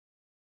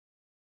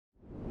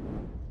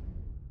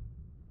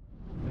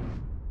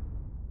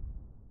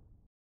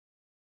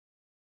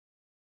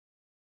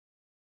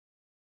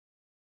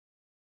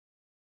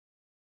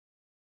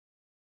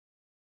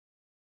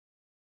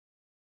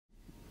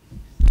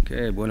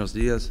Okay, buenos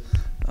dias.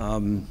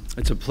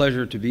 It's a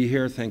pleasure to be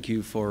here. Thank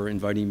you for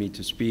inviting me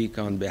to speak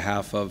on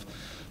behalf of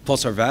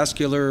Pulsar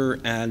Vascular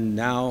and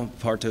now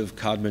part of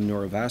Codman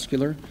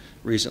Neurovascular,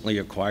 recently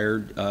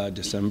acquired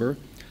December.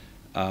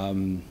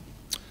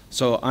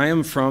 So I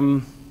am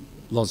from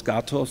Los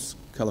Gatos,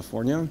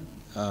 California.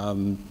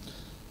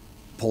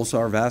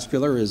 Pulsar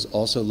Vascular is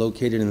also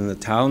located in the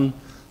town.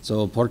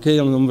 So, ¿por qué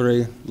el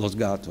nombre Los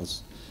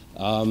Gatos?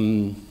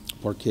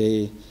 ¿Por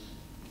qué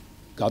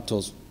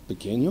gatos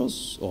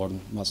pequeños o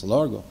más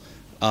largo?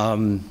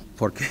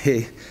 ¿Por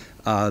qué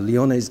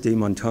leones de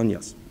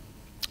montañas?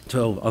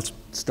 So I'll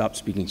stop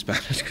speaking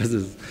Spanish because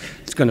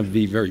it's going to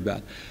be very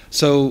bad.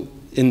 So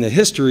in the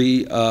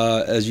history,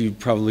 as you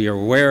probably are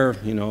aware,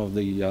 you know,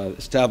 the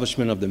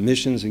establishment of the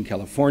missions in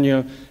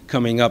California,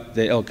 coming up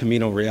the El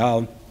Camino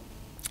Real,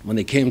 when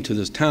they came to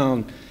this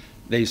town,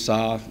 they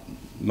saw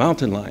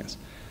mountain lions.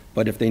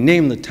 But if they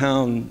named the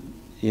town,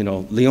 you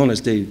know, Leones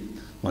de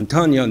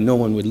Montaña, no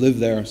one would live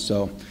there,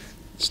 so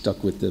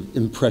stuck with the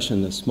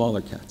impression of smaller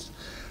cats.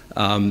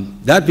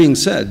 That being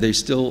said, they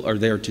still are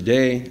there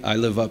today. I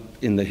live up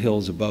in the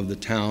hills above the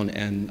town,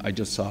 and I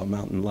just saw a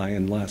mountain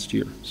lion last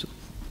year, so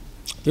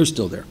they're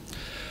still there.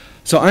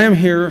 So I am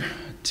here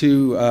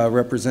to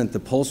represent the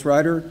Pulse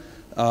Rider,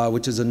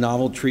 which is a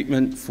novel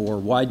treatment for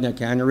wide neck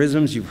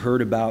aneurysms. You've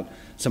heard about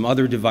some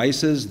other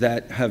devices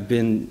that have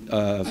been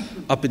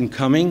up and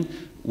coming.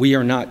 We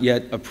are not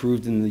yet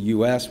approved in the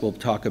US. We'll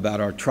talk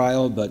about our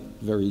trial, but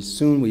very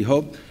soon, we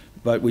hope.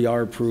 But we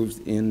are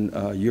approved in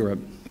Europe.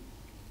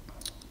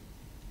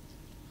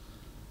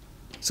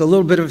 So a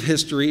little bit of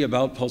history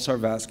about Pulsar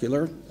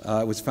Vascular.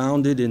 It was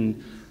founded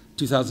in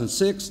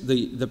 2006.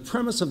 The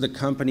premise of the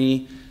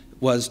company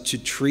was to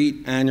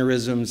treat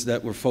aneurysms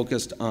that were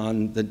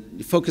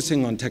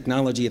focusing on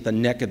technology at the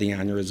neck of the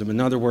aneurysm. In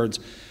other words,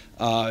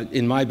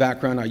 in my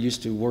background, I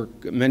used to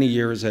work many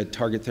years at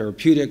Target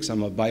Therapeutics.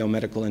 I'm a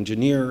biomedical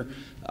engineer.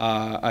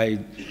 I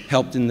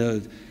helped in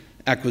the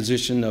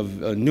acquisition of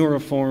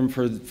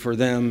Neuroform for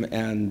them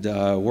and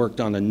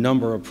worked on a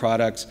number of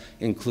products,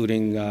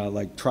 including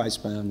like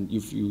Trispan,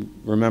 if you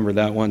remember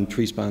that one,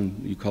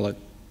 Trispan, you call it.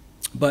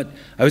 But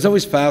I was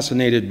always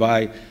fascinated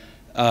by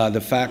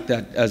the fact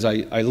that as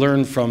I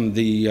learned from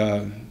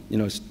the,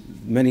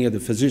 many of the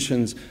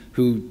physicians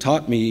who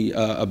taught me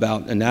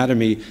about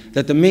anatomy,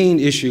 that the main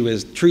issue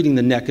is treating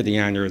the neck of the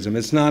aneurysm.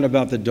 It's not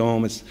about the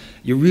dome.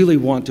 You really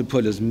want to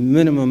put as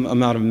minimum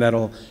amount of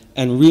metal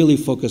and really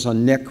focus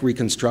on neck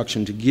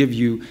reconstruction to give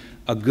you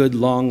a good,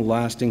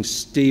 long-lasting,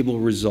 stable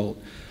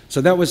result. So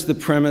that was the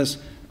premise.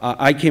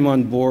 I came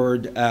on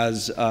board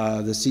as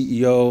the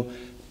CEO,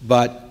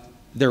 but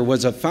there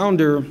was a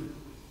founder,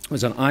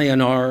 was an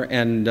INR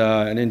and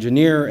an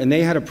engineer, and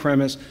they had a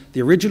premise.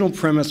 The original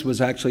premise was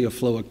actually a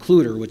flow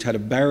occluder, which had a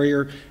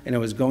barrier, and it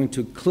was going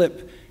to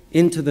clip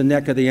into the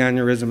neck of the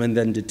aneurysm and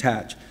then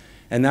detach.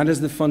 And that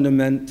is the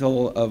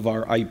fundamental of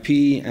our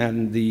IP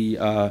and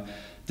the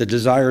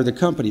desire of the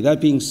company.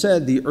 That being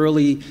said, the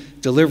early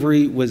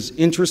delivery was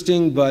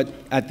interesting, but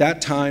at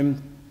that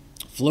time,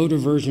 flow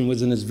diversion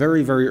was in its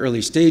very, very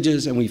early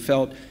stages, and we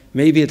felt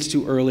maybe it's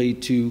too early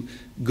to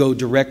go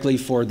directly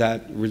for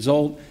that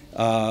result.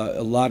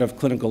 A lot of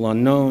clinical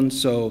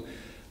unknowns. So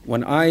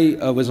when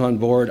I was on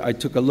board, I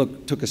took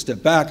a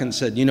step back and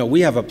said, you know,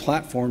 we have a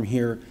platform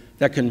here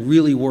that can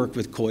really work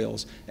with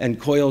coils. And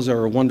coils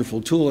are a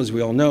wonderful tool, as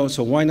we all know,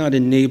 so why not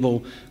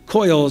enable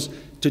coils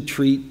to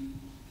treat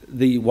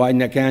the wide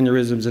neck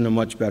aneurysms in a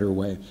much better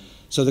way?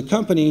 So the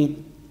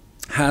company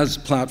has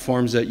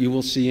platforms that you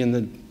will see in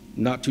the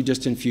not too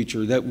distant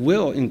future that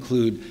will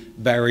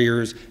include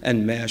barriers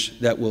and mesh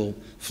that will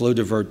flow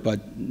divert,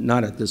 but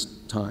not at this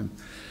time.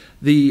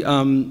 The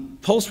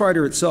Pulse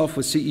Rider itself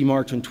was CE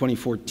marked in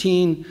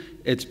 2014.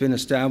 It's been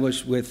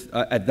established with,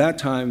 at that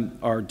time,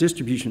 our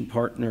distribution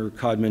partner,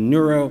 Codman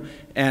Neuro,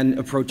 and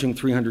approaching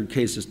 300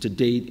 cases to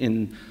date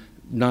in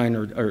 9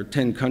 or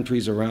 10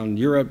 countries around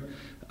Europe.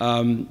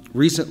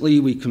 Recently,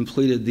 we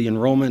completed the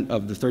enrollment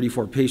of the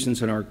 34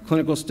 patients in our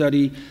clinical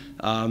study.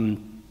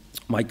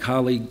 My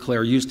colleague,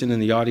 Claire Houston, in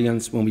the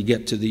audience, when we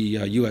get to the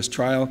US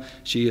trial,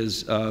 she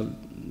is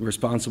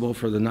responsible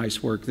for the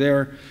nice work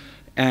there.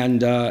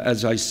 And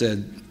as I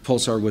said,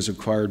 Pulsar was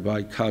acquired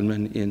by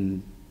Codman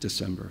in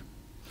December.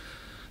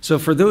 So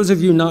for those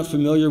of you not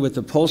familiar with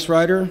the Pulse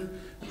Rider,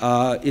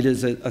 it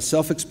is a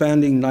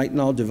self-expanding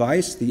nitinol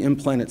device, the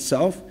implant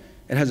itself.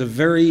 It has a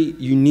very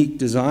unique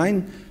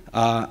design.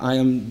 I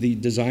am the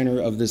designer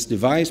of this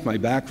device. My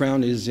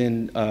background is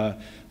in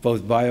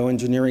both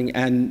bioengineering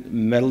and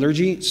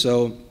metallurgy.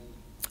 So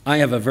I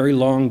have a very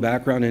long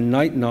background in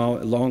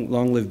nitinol, a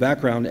long-lived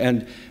background.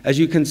 And as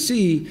you can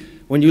see,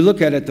 when you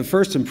look at it, the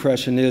first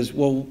impression is,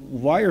 well,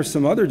 why are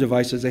some other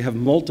devices, they have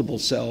multiple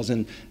cells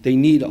and they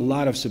need a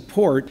lot of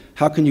support?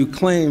 How can you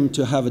claim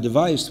to have a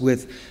device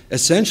with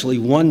essentially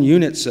one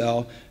unit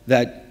cell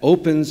that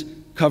opens,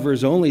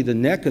 covers only the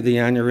neck of the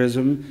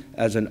aneurysm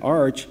as an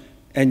arch,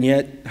 and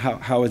yet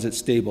how is it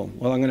stable?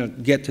 Well, I'm going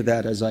to get to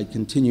that as I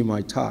continue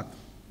my talk.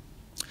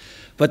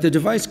 But the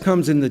device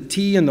comes in the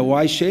T and the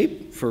Y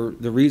shape for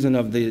the reason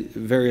of the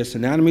various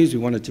anatomies. We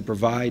wanted to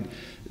provide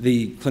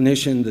the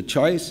clinician the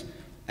choice,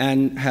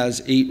 and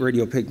has 8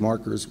 radiopaque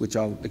markers, which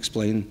I'll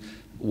explain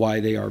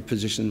why they are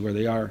positioned where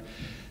they are.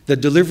 The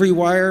delivery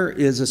wire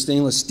is a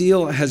stainless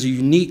steel. It has a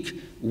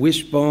unique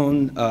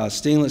wishbone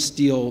stainless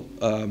steel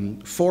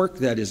fork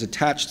that is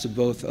attached to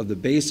both of the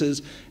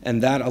bases,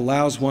 and that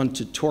allows one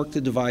to torque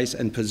the device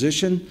and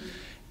position.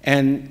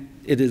 And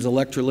it is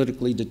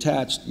electrolytically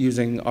detached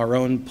using our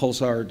own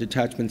pulsar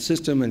detachment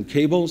system and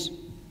cables.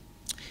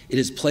 It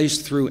is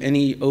placed through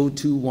any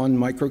 021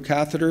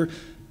 microcatheter,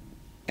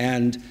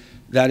 and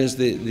that is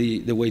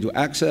the way to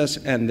access.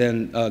 And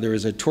then there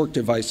is a torque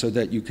device so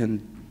that you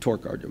can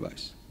torque our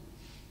device.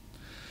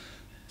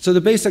 So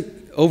the basic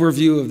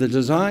overview of the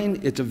design,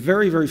 it's a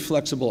very, very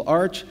flexible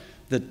arch.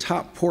 The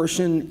top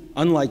portion,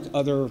 unlike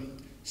other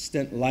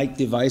stent-like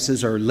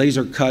devices or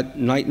laser cut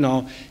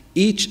nitinol,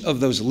 each of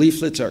those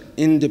leaflets are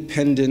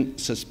independent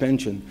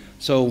suspension.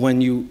 So when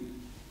you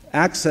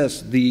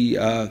access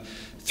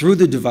through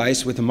the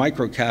device with a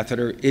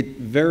microcatheter, it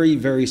very,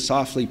 very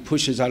softly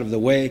pushes out of the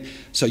way,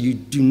 so you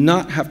do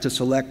not have to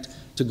select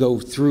to go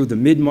through the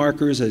mid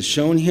markers as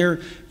shown here.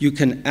 You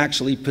can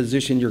actually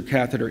position your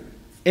catheter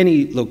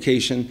any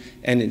location,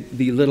 and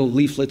the little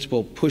leaflets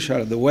will push out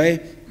of the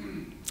way.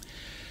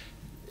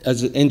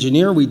 As an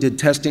engineer, we did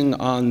testing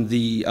on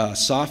the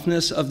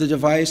softness of the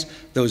device.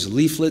 Those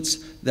leaflets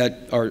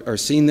that are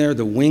seen there,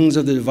 the wings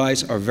of the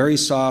device are very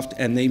soft,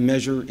 and they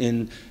measure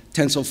in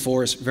tensile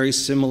force very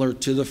similar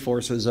to the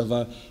forces of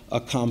a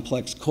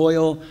complex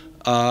coil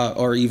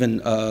or even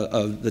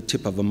the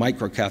tip of a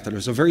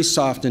microcatheter. So very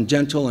soft and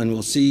gentle, and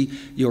we'll see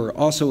you're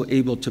also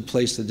able to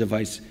place the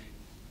device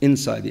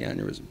inside the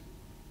aneurysm.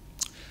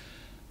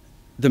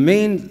 The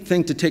main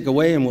thing to take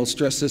away, and we'll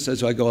stress this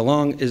as I go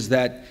along, is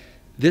that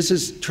this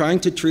is trying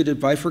to treat a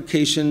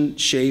bifurcation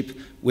shape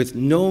with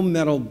no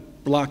metal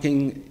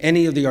blocking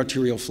any of the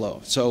arterial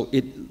flow. So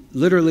it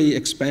literally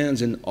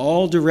expands in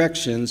all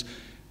directions,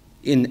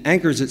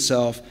 anchors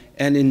itself,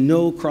 and in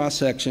no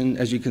cross-section,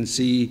 as you can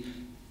see,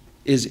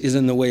 is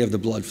in the way of the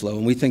blood flow.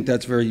 And we think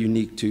that's very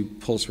unique to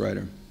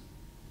PulseRider.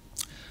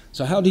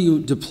 So how do you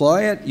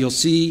deploy it? You'll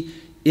see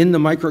in the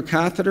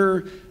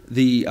microcatheter,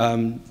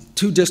 the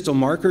 2 distal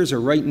markers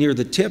are right near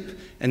the tip,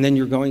 and then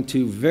you're going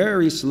to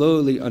very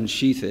slowly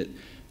unsheath it.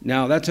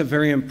 Now, that's a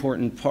very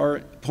important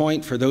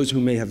point for those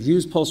who may have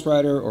used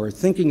PulseRider or are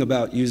thinking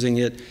about using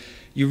it.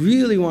 You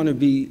really want to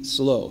be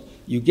slow.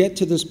 You get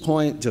to this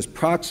point just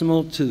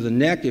proximal to the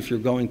neck if you're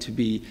going to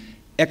be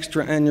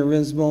extra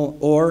aneurysmal,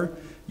 or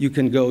you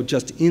can go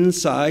just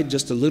inside,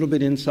 just a little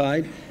bit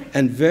inside,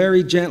 and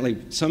very gently.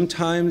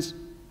 Sometimes,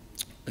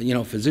 you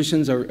know,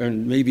 physicians are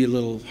in maybe a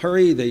little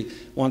hurry. They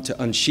want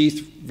to unsheath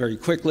very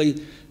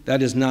quickly.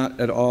 That is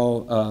not at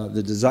all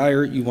the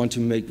desire. You want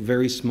to make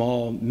very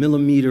small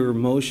millimeter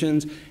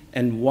motions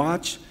and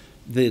watch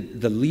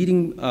the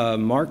leading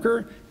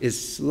marker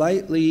is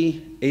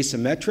slightly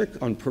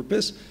asymmetric on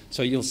purpose.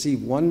 So you'll see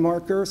one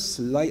marker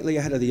slightly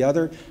ahead of the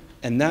other,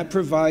 and that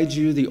provides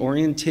you the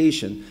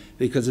orientation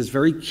because it's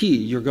very key.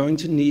 You're going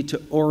to need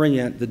to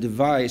orient the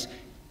device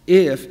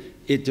if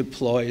it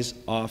deploys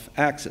off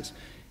axis.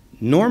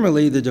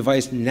 Normally, the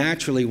device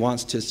naturally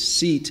wants to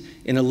seat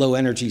in a low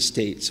energy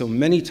state. So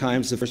many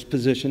times the first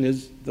position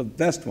is the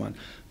best one,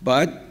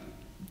 but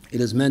it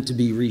is meant to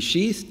be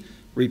resheathed,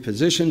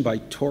 repositioned by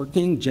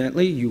torquing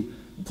gently. You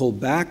pull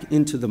back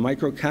into the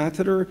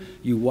microcatheter,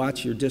 you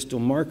watch your distal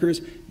markers,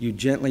 you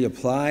gently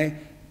apply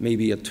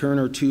maybe a turn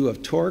or 2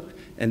 of torque,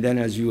 and then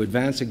as you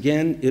advance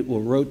again, it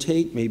will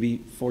rotate maybe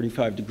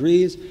 45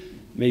 degrees,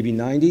 maybe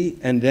 90,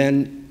 and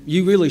then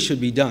you really should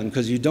be done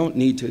because you don't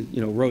need to, you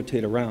know,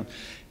 rotate around.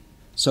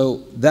 So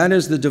that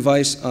is the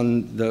device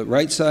on the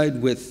right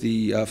side with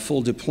the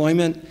full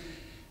deployment.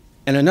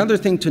 And another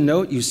thing to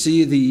note, you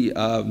see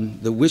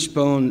the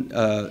wishbone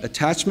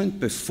attachment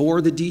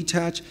before the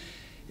detach.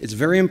 It's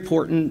very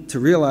important to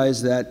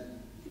realize that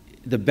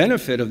the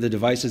benefit of the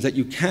device is that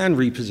you can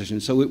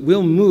reposition. So it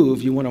will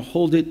move. You want to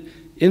hold it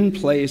in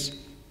place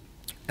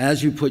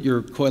as you put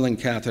your coiling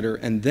catheter,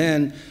 and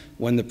then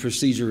when the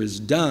procedure is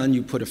done,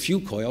 you put a few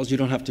coils. You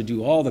don't have to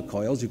do all the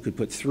coils. You could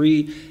put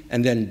 3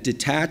 and then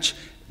detach.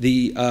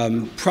 The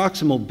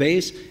proximal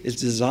base is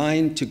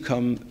designed to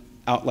come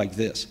out like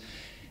this.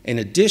 In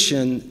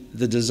addition,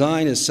 the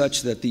design is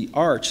such that the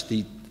arch,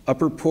 the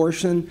upper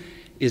portion,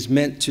 is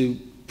meant to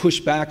push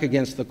back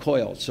against the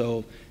coil.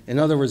 So in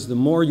other words, the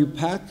more you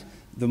pack,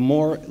 the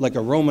more like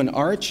a Roman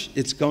arch,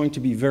 it's going to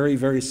be very,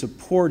 very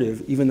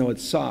supportive, even though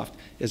it's soft,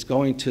 it's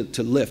going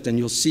to lift. And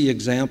you'll see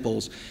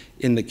examples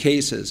in the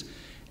cases.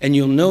 And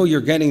you'll know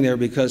you're getting there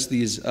because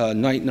these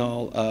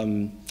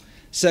nitinol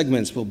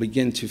segments will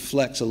begin to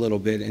flex a little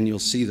bit, and you'll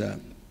see that.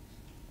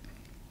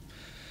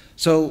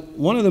 So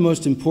one of the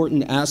most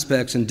important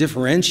aspects and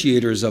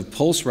differentiators of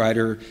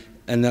PulseRider,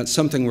 and that's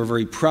something we're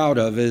very proud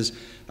of, is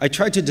I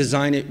tried to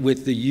design it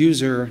with the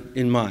user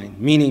in mind,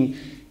 meaning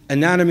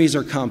anatomies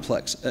are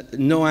complex.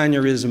 No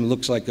aneurysm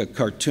looks like a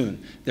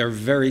cartoon. They're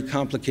very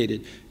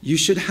complicated. You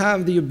should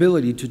have the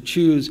ability to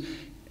choose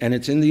and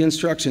it's in the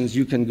instructions,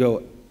 you can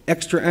go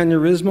extra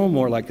aneurysmal,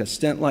 more like a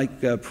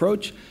stent-like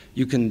approach.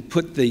 You can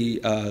put the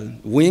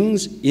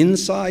wings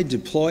inside,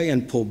 deploy,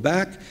 and pull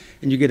back,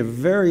 and you get a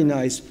very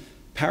nice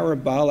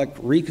parabolic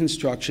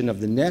reconstruction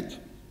of the neck,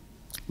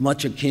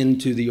 much akin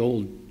to the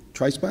old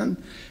trispan.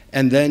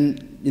 And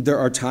then there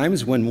are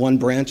times when one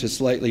branch is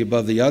slightly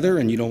above the other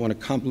and you don't want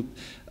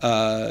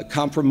to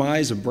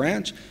compromise a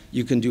branch.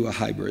 You can do a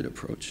hybrid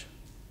approach.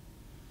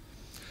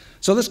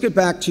 So let's get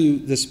back to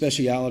the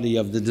speciality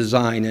of the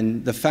design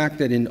and the fact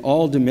that in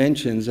all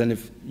dimensions, and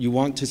if you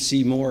want to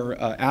see more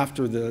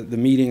after the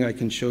meeting, I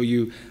can show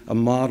you a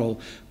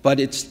model, but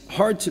it's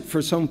hard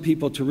for some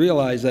people to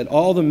realize that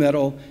all the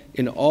metal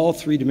in all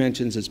 3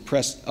 dimensions is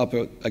pressed up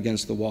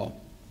against the wall,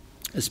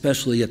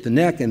 especially at the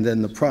neck and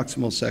then the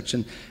proximal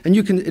section. And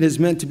it is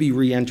meant to be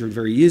re-entered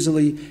very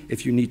easily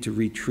if you need to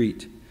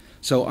retreat.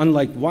 So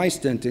unlike Y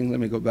stenting,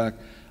 let me go back,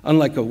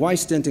 unlike a Y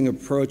stenting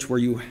approach where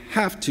you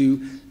have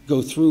to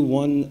go through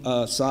one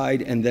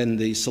side and then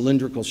the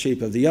cylindrical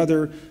shape of the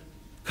other,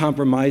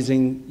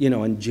 compromising,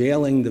 and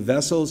jailing the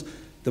vessels,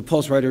 the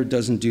PulseWriter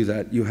doesn't do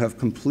that. You have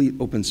complete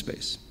open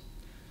space.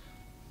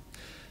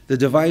 The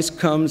device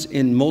comes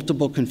in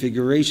multiple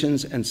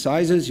configurations and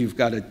sizes. You've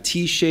got a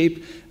T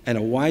shape and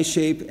a Y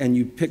shape, and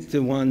you pick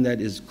the one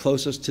that is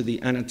closest to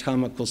the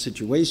anatomical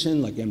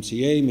situation, like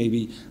MCA,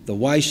 maybe the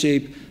Y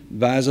shape,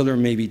 basilar,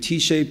 maybe T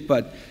shape,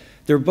 but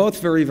they're both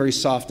very, very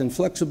soft and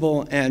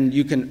flexible, and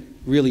you can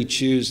really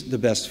choose the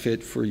best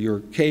fit for your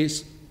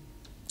case.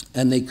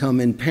 And they come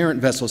in parent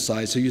vessel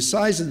size. So you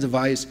size the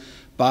device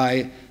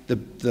by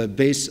the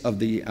base of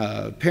the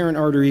parent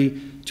artery,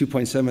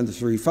 2.7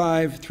 to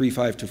 3.5,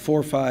 3.5 to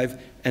 4.5,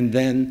 and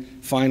then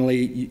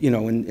finally,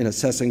 in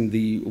assessing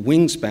the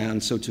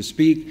wingspan, so to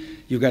speak,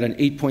 you've got an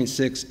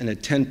 8.6 and a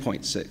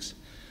 10.6.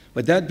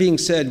 But that being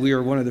said, we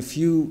are one of the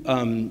few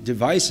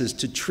devices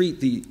to treat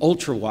the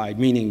ultra-wide,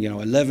 meaning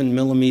 11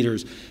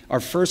 millimeters.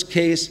 Our first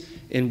case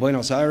in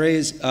Buenos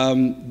Aires,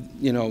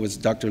 was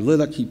Dr.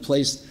 Lilac. He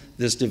placed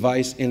this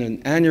device in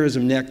an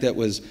aneurysm neck that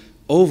was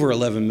over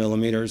 11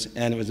 millimeters,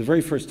 and it was the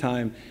very first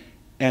time.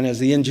 And as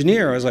the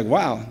engineer, I was like,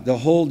 wow, the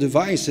whole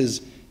device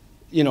is,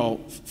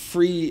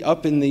 free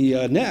up in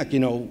the neck.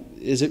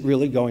 Is it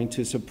really going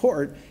to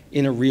support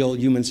in a real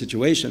human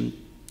situation?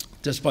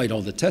 Despite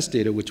all the test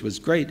data, which was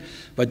great,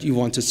 but you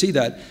want to see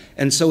that.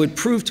 And so it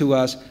proved to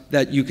us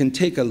that you can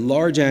take a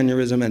large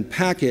aneurysm and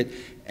pack it,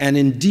 and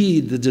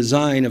indeed the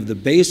design of the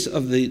base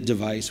of the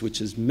device,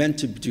 which is meant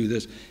to do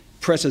this,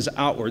 presses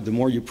outward. The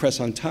more you press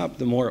on top,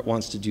 the more it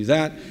wants to do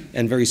that,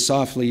 and very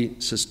softly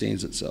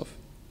sustains itself.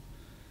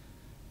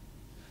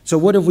 So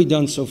what have we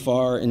done so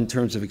far in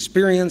terms of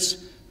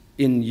experience?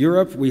 In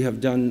Europe, we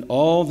have done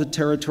all the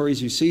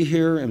territories you see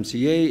here,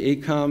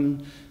 MCA,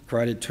 ACOM,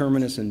 carotid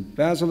terminus, and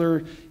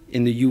basilar.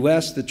 In the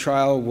US, the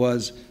trial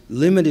was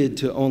limited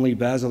to only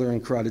basilar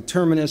and carotid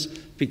terminus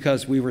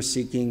because we were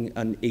seeking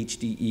an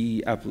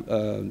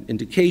HDE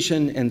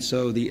indication, and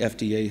so the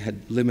FDA had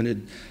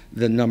limited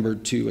the number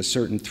to a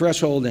certain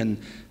threshold, and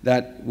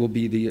that will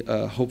be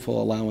the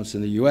hopeful allowance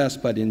in the US,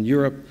 but in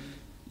Europe,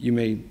 you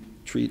may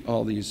treat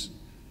all these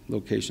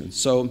locations.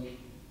 So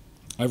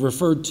I've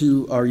referred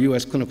to our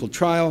US clinical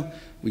trial.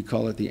 We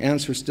call it the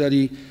ANSWER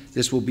study.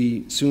 This will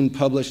be soon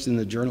published in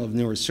the Journal of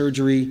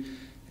Neurosurgery,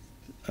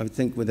 I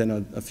think within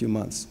a few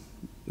months,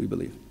 we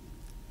believe.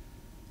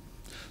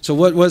 So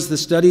what was the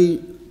study?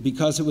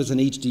 Because it was an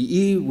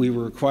HDE, we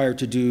were required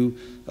to do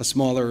a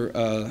smaller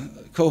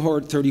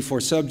cohort,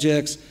 34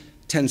 subjects,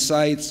 10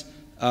 sites.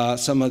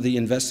 Some of the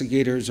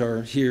investigators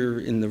are here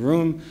in the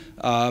room.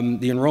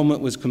 The enrollment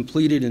was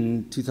completed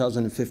in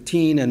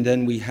 2015, and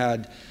then we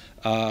had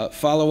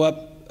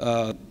follow-up,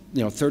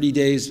 30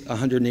 days,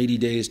 180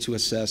 days to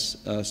assess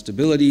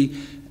stability,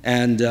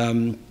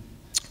 and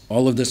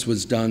all of this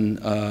was done,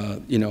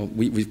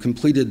 we've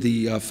completed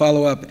the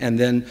follow-up, and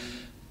then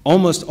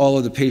almost all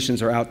of the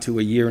patients are out to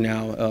a year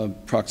now.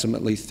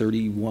 Approximately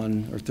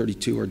 31 or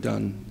 32 are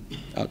done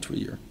out to a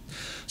year.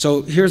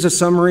 So here's a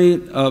summary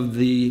of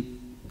the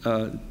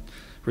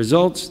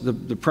results.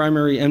 The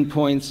primary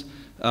endpoints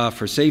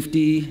for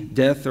safety,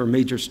 death, or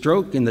major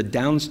stroke in the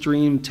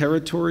downstream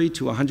territory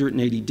to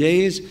 180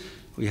 days.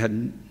 We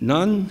had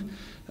none.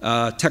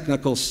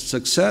 Technical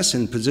success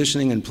in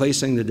positioning and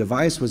placing the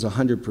device was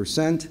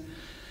 100%.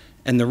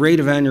 And the rate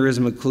of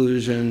aneurysm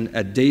occlusion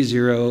at day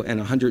 0 and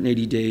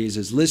 180 days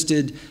is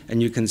listed, and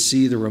you can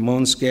see the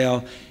Ramon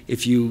scale.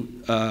 If you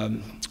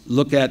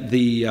look at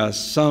the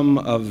sum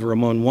of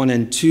Ramon 1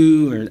 and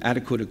 2, or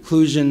adequate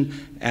occlusion,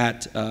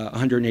 at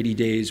 180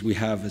 days, we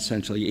have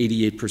essentially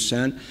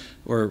 88%.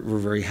 We're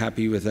very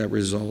happy with that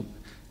result.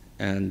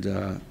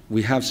 And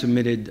we have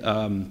submitted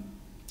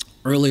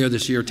earlier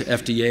this year to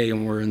FDA,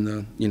 and we're in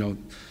the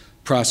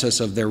process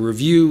of their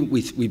review.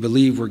 We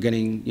believe we're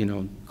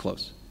getting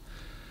close.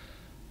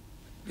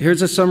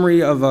 Here's a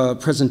summary of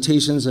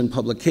presentations and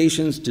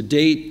publications to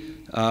date.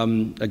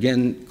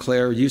 Again,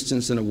 Claire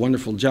Houston's done a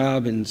wonderful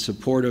job in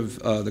support of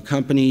the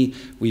company.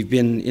 We've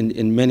been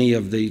in many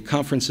of the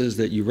conferences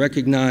that you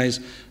recognize.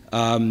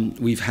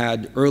 We've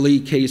had early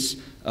case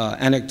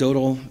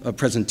anecdotal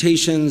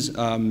presentations.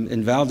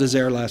 In Val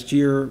d'Isere last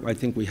year, I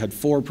think we had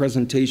 4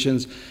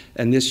 presentations,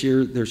 and this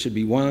year there should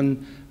be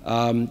 1.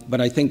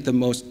 But I think the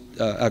most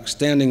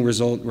outstanding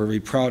result we're very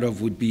proud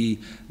of would be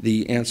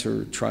the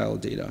ANSWER trial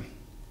data.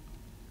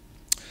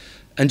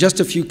 And just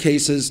a few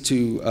cases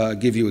to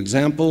give you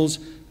examples.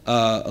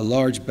 A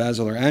large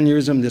basilar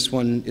aneurysm. This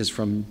one is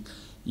from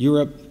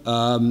Europe.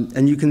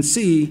 And you can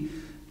see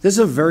this is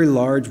a very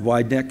large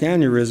wide neck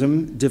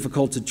aneurysm,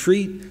 difficult to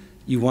treat.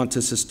 You want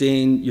to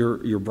sustain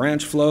your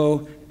branch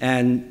flow,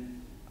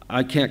 and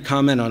I can't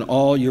comment on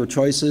all your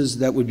choices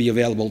that would be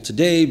available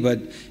today, but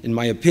in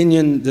my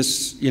opinion,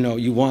 this,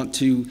 you want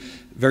to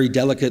very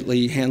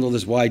delicately handle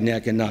this wide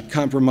neck and not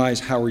compromise.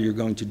 How are you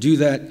going to do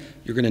that?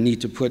 You're going to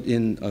need to put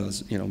in,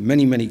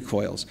 many, many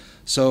coils.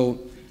 So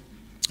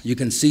you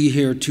can see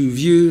here 2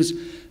 views.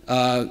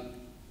 The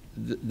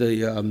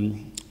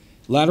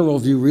lateral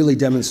view really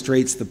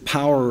demonstrates the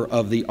power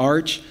of the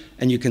arch,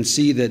 and you can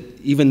see that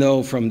even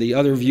though from the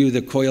other view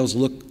the coils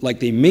look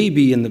like they may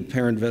be in the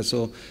parent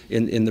vessel,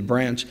 in the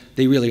branch,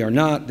 they really are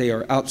not. They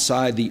are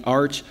outside the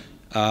arch.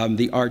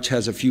 The arch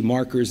has a few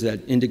markers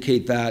that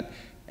indicate that,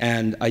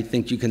 and I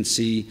think you can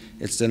see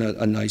it's done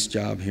a nice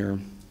job here.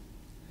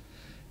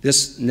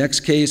 This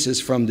next case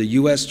is from the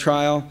US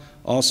trial,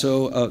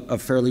 also a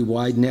fairly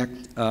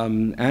wide-necked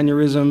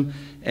aneurysm.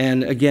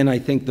 And again, I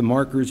think the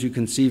markers you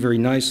can see very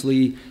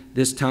nicely.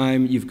 This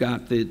time you've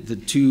got the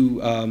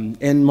 2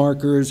 end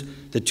markers,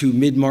 the 2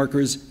 mid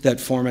markers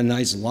that form a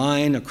nice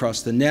line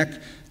across the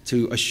neck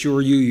to assure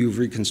you've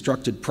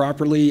reconstructed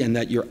properly and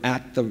that you're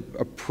at the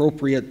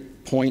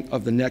appropriate point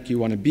of the neck you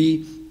want to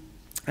be.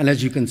 And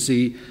as you can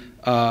see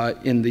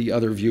in the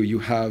other view, you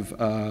have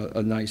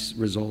a nice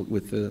result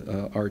with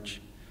the arch.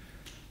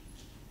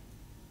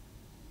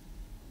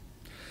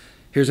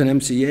 Here's an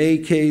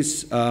MCA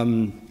case.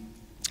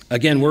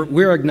 Again,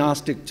 we're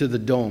agnostic to the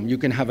dome. You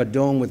can have a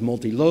dome with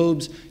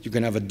multi-lobes. You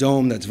can have a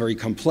dome that's very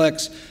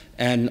complex.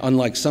 And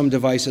unlike some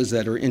devices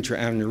that are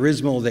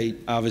intra-aneurysmal, they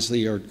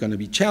obviously are going to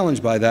be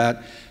challenged by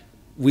that.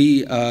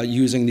 We,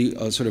 using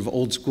the sort of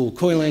old school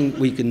coiling,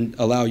 we can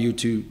allow you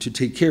to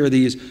take care of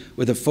these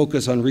with a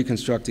focus on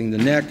reconstructing the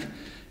neck.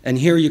 And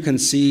here you can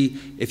see,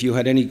 if you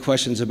had any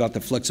questions about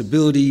the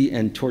flexibility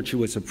and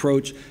tortuous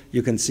approach,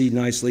 you can see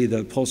nicely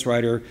the pulse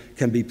rider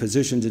can be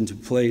positioned into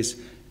place,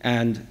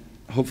 and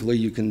hopefully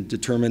you can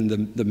determine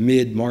the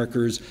mid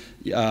markers,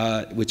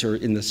 which are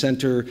in the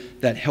center,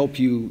 that help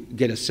you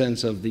get a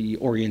sense of the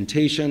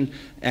orientation,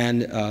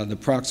 and the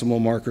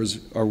proximal markers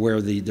are where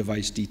the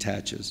device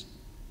detaches.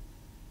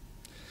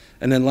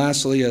 And then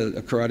lastly, a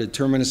carotid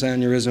terminus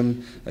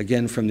aneurysm,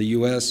 again from the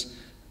US.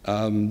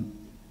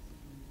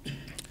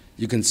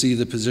 You can see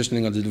the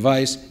positioning of the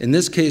device. In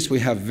this case, we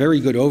have very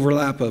good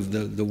overlap of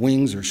the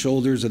wings or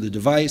shoulders of the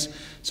device,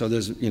 so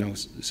there's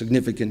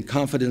significant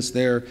confidence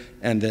there,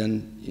 and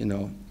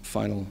then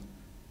final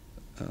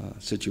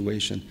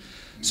situation.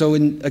 So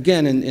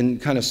again, in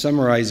kind of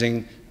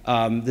summarizing,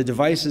 the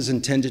device is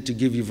intended to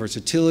give you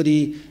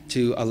versatility,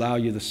 to allow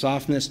you the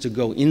softness to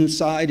go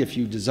inside if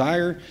you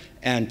desire,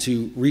 and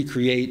to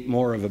recreate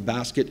more of a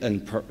basket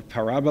and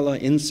parabola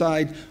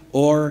inside,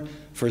 or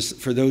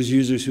for those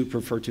users who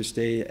prefer to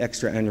stay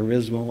extra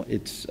aneurysmal,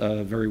 it's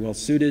very well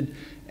suited.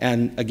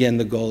 And again,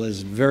 the goal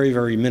is very,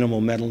 very minimal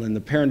metal in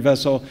the parent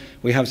vessel.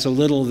 We have so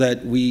little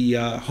that we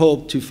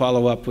hope to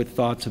follow up with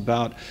thoughts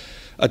about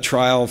a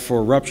trial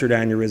for ruptured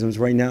aneurysms.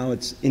 Right now,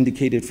 it's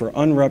indicated for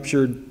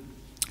unruptured,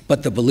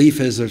 but the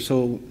belief is there's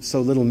so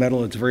little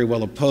metal, it's very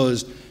well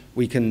opposed.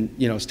 We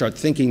can start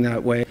thinking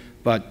that way,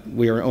 but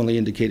we are only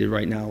indicated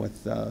right now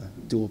with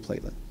dual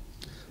platelet.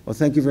 Well,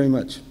 thank you very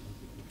much.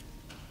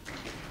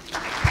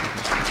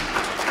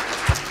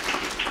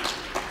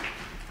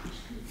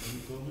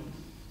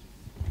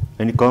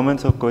 Any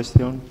comments or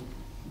questions?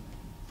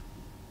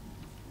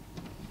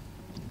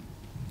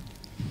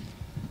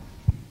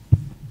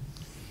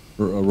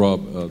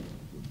 Rob,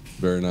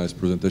 very nice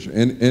presentation.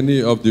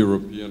 Any of the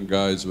European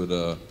guys with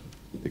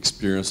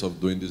experience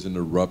of doing this in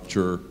a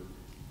rupture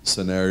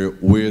scenario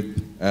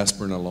with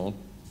aspirin alone?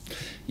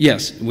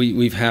 Yes,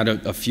 we've had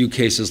a few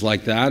cases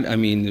like that. I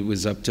mean, it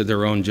was up to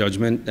their own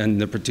judgment and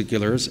the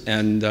particulars.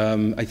 And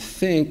I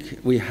think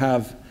we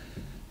have,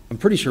 I'm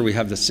pretty sure we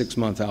have the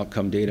 6-month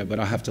outcome data, but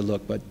I'll have to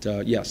look. But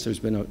yes, there's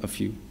been a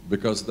few.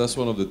 Because that's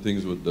one of the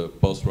things with the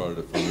pulse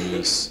rider for me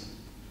is,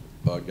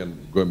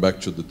 again, going back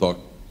to the talk,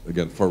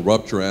 again, for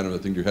rupture animal,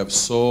 I think you have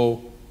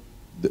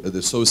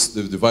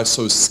the device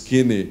so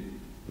skinny,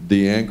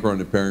 the anchor on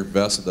the parent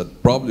vessel,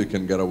 that probably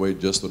can get away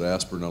just with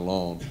aspirin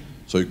alone.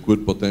 So you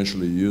could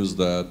potentially use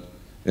that.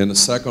 And the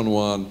second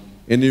one,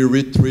 any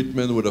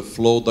retreatment with a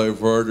flow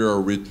diverter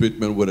or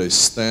retreatment with a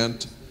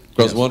stent?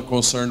 Because one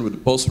concern with the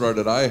pulse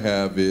rider that I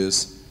have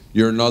is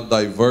you're not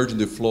diverging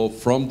the flow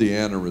from the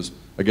aneurysm.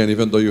 Again,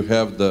 even though you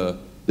have the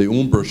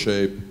umbra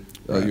shape,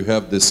 you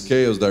have the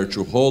scales there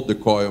to hold the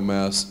coil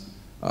mass.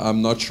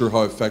 I'm not sure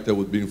how effective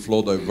would be in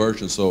flow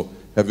diversion. So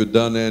have you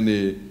done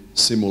any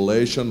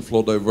simulation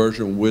flow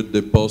diversion with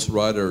the pulse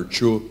rider or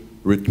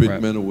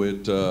retreatment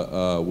with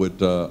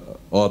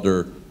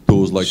other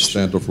tools like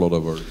stent or flow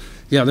diverter?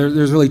 Yeah,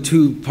 there's really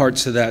two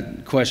parts to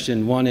that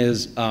question. One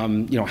is,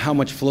 how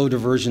much flow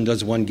diversion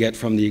does one get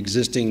from the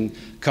existing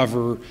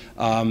cover?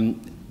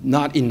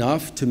 Not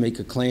enough to make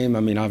a claim. I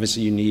mean,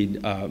 obviously you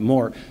need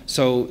more.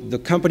 So the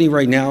company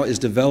right now is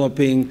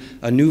developing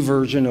a new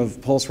version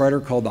of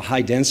PulseRider called the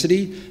high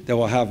density that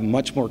will have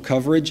much more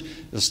coverage.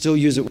 They'll still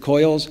use it with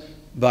coils,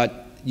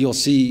 but you'll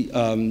see,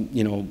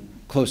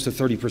 close to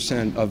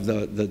 30% of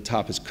the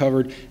top is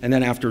covered. And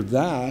then after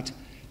that,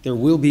 there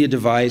will be a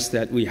device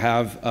that we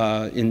have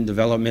in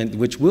development,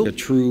 which will be a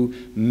true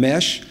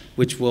mesh,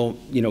 which will,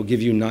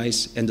 give you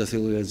nice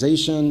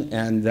endothelialization,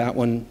 and that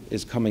one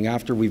is coming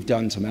after. We've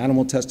done some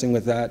animal testing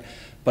with that,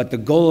 but the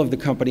goal of the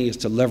company is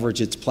to leverage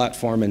its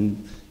platform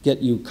and get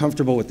you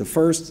comfortable with the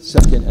first,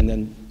 second,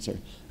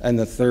 and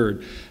the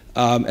third.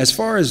 As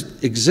far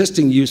as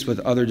existing use with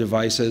other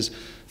devices,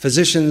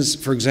 physicians,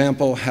 for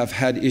example, have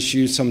had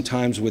issues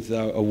sometimes with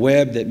a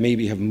web that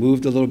maybe have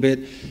moved a little bit.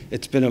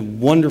 It's been a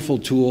wonderful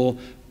tool.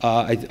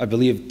 I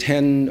believe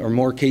 10 or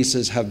more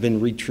cases have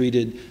been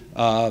retreated.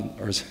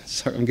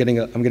 Sorry, I'm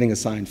getting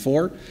assigned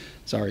 4.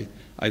 Sorry,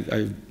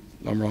 I'm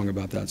wrong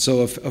about that. So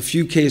a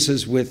few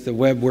cases with the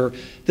web where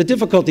the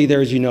difficulty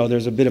there is,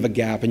 there's a bit of a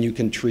gap and you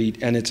can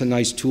treat, and it's a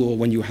nice tool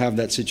when you have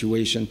that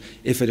situation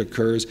if it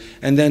occurs.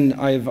 And then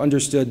I've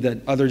understood that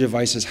other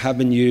devices have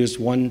been used,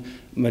 one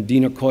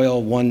Medina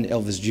coil, one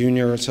Elvis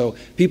Jr. So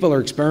people are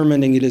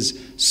experimenting. It is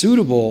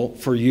suitable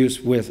for use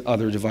with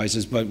other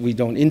devices, but we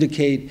don't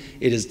indicate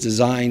it is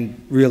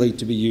designed really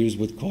to be used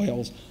with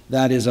coils.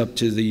 That is up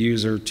to the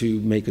user to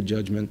make a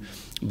judgment.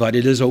 But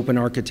it is open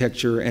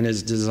architecture and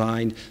is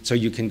designed so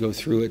you can go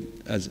through it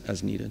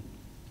as needed.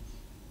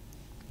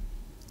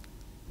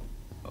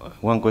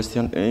 One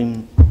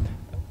question.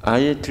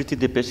 I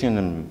treated the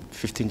patient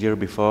 15 years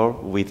before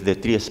with the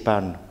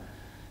tree-span.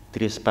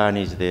 Tree-span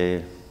is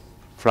the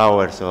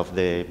flowers of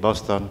the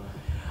Boston,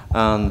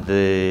 and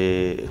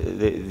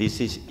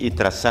this is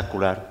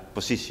intrasaccular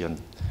position.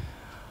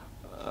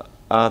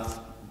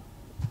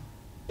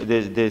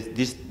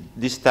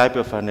 This type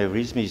of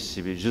aneurysm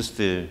is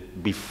just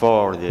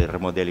before the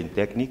remodeling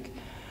technique.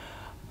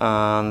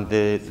 And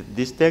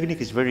this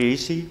technique is very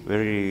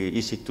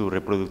easy to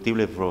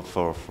reproducible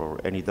for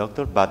any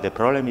doctor, but the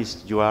problem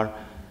is you are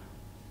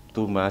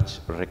too much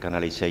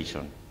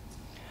recanalization.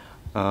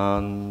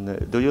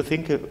 And do you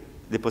think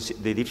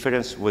the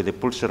difference with the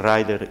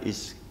PulseRider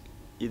is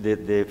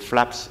the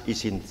flaps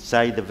is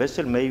inside the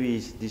vessel? Maybe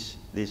is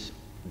this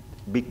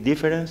big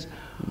difference,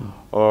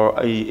 or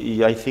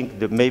I think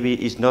that maybe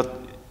it's not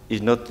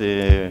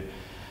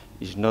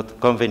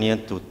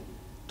convenient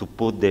to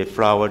put the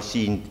flowers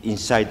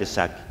inside the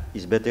sac.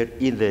 It's better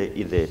in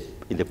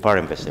the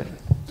parent vessel.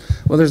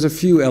 Well, there's a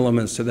few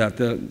elements to that.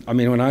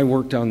 When I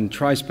worked on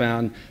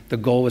Trispan, the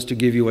goal was to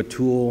give you a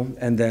tool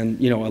and then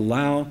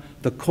allow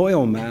the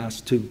coil mass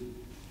to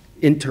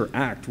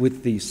interact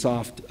with the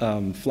soft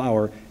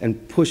flower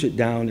and push it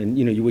down, and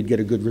you would get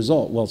a good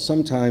result. Well,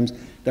 sometimes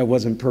that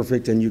wasn't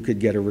perfect and you could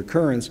get a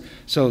recurrence.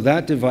 So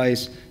that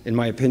device, in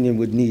my opinion,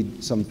 would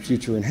need some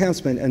future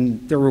enhancement,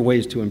 and there were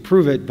ways to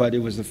improve it, but it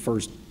was the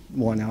first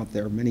one out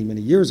there many,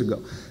 many years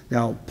ago.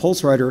 Now,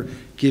 PulseRider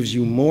gives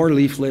you more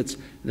leaflets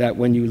that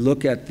when you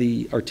look at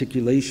the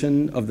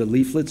articulation of the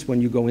leaflets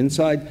when you go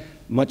inside,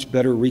 much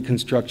better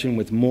reconstruction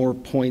with more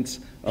points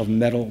of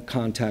metal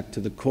contact to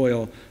the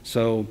coil.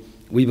 So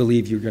we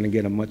believe you're going to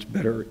get a much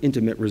better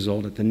intimate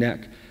result at the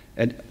neck.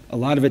 And a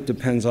lot of it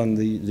depends on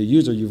the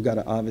user. You've got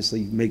to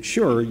obviously make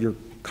sure you're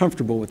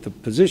comfortable with the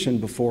position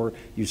before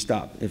you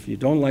stop. If you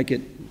don't like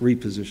it,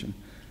 reposition.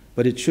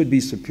 But it should be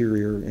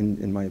superior,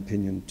 in my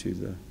opinion, to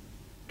the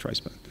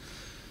Trispan.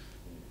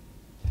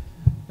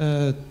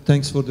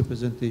 Thanks for the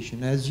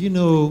presentation. As you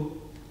know,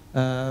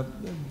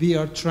 we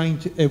are trying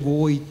to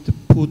avoid to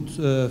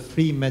put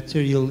free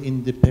material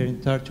in the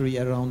parent artery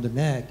around the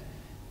neck,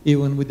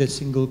 even with a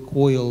single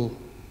coil,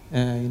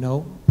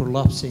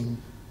 prolapsing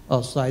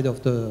outside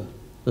of the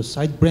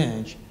side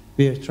branch.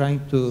 We are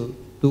trying to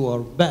do our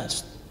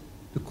best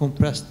to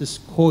compress this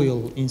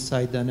coil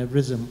inside the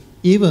aneurysm.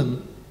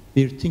 Even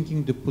we're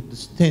thinking to put the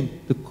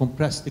stent to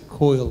compress the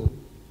coil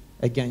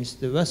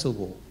against the vessel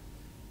wall.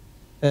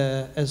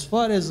 As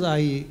far as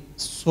I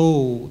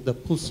saw the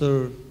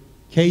pulsar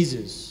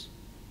cases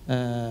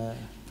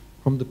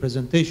from the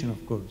presentation,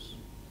 of course,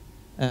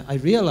 I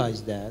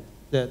realized that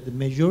the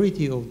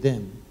majority of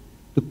them,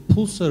 the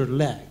pulsar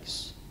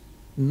legs,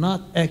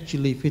 not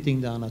actually fitting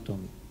the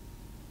anatomy.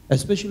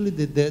 Especially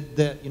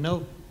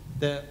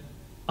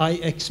I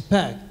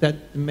expect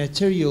that the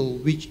material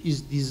which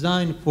is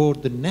designed for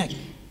the neck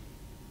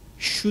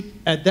should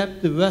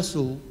adapt the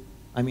vessel,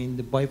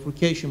 the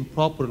bifurcation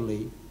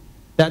properly,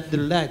 that the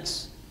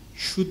legs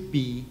should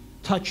be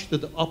touched to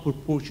the upper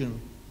portion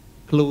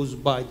close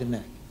by the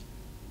neck.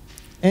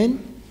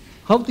 And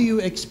how do you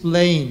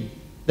explain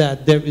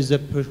that there is a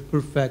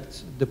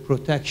perfect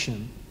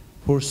protection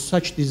for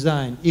such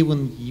design,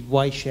 even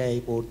Y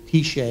shape or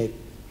T shape,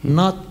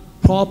 not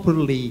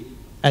properly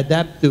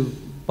adaptive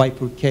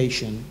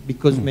bifurcation,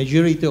 because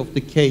majority of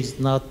the case,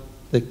 not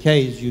the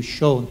case you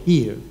shown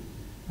here.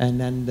 and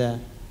then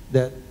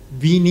that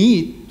we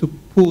need to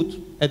put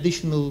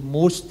additional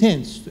more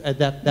stents to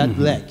adapt that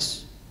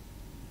legs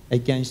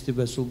against the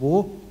vessel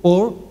wall,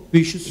 or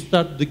we should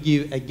start to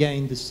give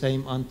again the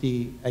same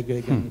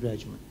anti-aggregant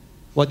regimen.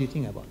 What do you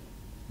think about it?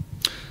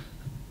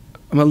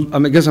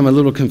 I guess I'm a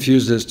little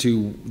confused as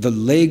to the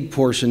leg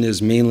portion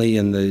is mainly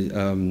in the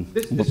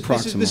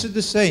proximal. This is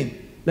the same.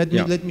 Let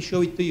me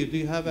show it to you. Do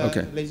you have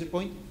a laser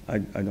point? I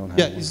don't have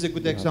Yeah, one. this is a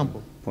good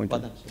example. Pointer.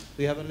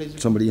 Do you have a laser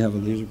Somebody have a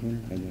laser pointer?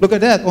 I don't. Look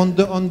at that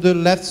on the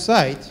left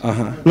side.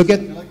 Look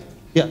at,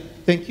 yeah,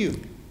 thank you.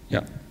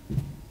 Yeah.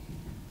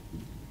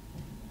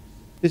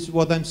 This is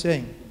what I'm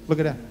saying. Look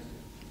at that.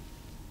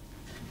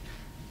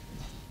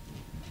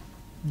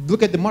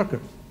 Look at the marker.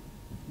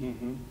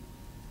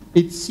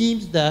 It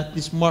seems that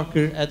this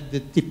marker at the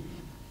tip,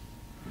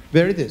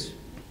 where it is.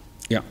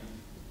 Yeah.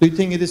 Do you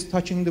think it is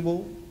touching the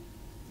wall?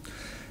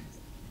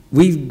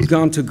 We've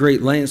gone to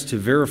great lengths to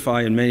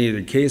verify in many of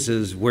the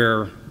cases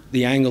where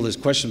the angle is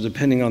questionable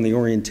depending on the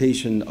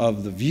orientation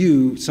of the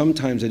view.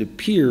 Sometimes it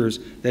appears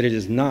that it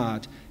is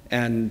not,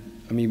 and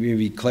I mean,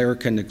 maybe Claire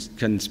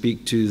can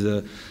speak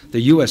to the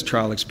U.S.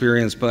 trial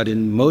experience, but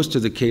in most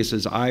of the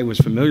cases I was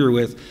familiar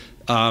with,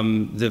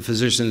 the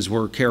physicians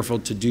were careful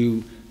to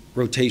do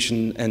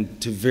rotation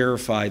and to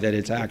verify that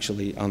it's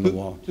actually on the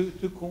wall.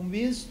 To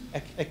convince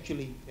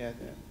actually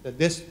that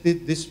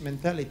this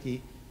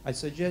mentality, I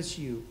suggest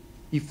you,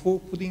 before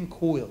putting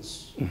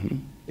coils,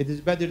 it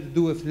is better to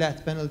do a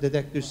flat panel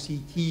detector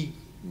CT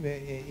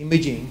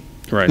imaging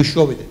to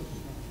show it.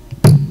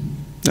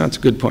 That's a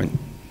good point.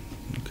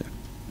 Okay.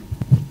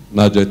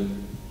 Najat,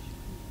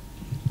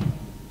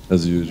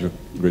 as usual,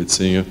 great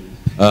seeing you.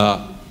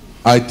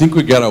 I think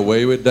we got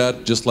away with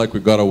that, just like we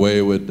got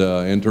away with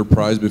the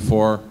Enterprise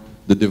before.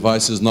 The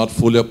device is not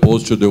fully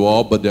opposed to the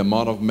wall, but the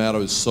amount of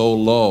metal is so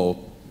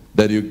low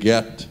that you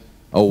get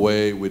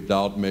away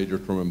without major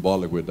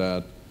thromboembolic with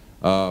that.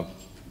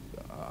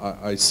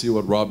 I see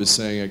what Rob is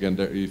saying again.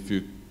 If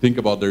you think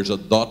about, there's a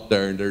dot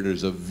there and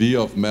there's a V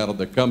of metal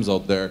that comes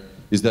out there.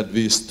 Is that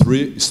V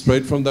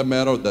straight from the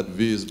metal? That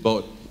V is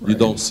both. You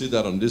don't see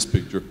that on this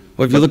picture.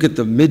 Well, if you look at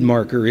the mid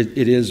marker, it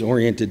is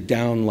oriented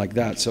down like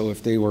that. So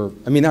if they were,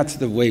 I mean, that's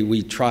the way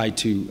we try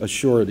to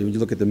assure it. You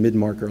look at the mid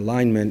marker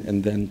alignment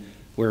and then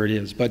where it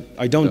is. But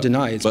I don't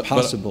deny it's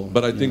possible.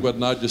 But I think what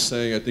Naj is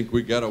saying, I think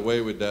we got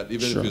away with that,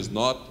 even if it's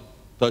not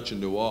touching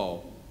the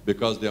wall,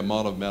 because the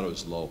amount of metal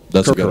is low.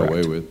 That's what we got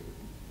away with.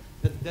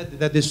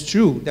 That is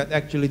true. That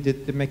actually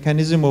the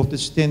mechanism of the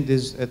stent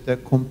is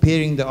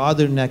comparing the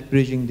other neck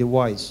bridging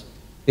device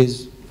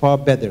is far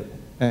better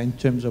in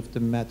terms of the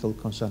metal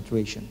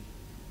concentration.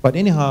 But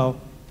anyhow,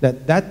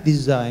 that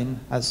design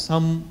has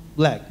some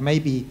lag.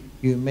 Maybe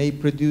you may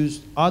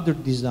produce other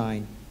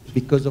design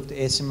because of the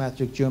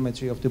asymmetric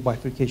geometry of the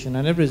bifurcation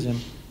aneurysm.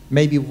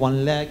 Maybe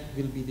one leg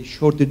will be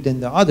shorter than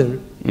the other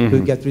to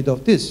get rid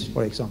of this,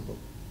 for example.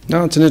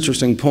 No, it's an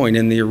interesting point.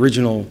 In the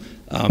original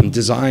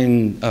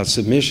design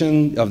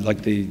submission of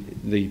like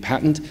the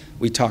patent,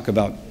 we talk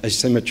about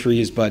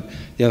asymmetries, but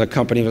the other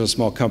company was a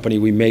small company.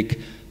 We make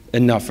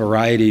enough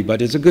variety,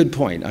 but it's a good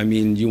point. I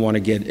mean, you want to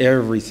get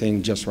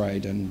everything just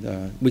right,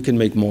 and we can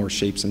make more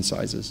shapes and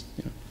sizes.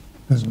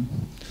 Yeah.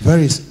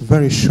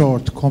 Very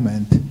short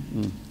comment.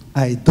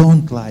 I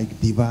don't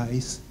like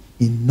device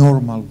in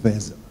normal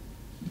vessel.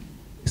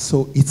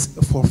 So it's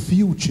for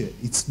future,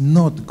 it's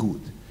not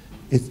good.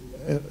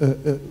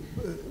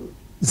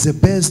 The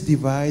best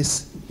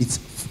device, it's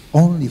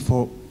only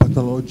for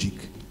pathologic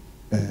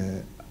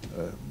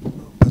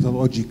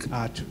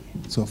artery.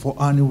 So for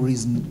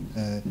aneurysm,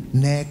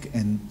 neck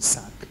and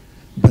sac,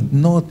 but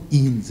not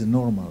in the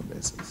normal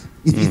vessels.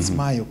 It's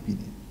my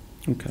opinion.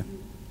 Okay.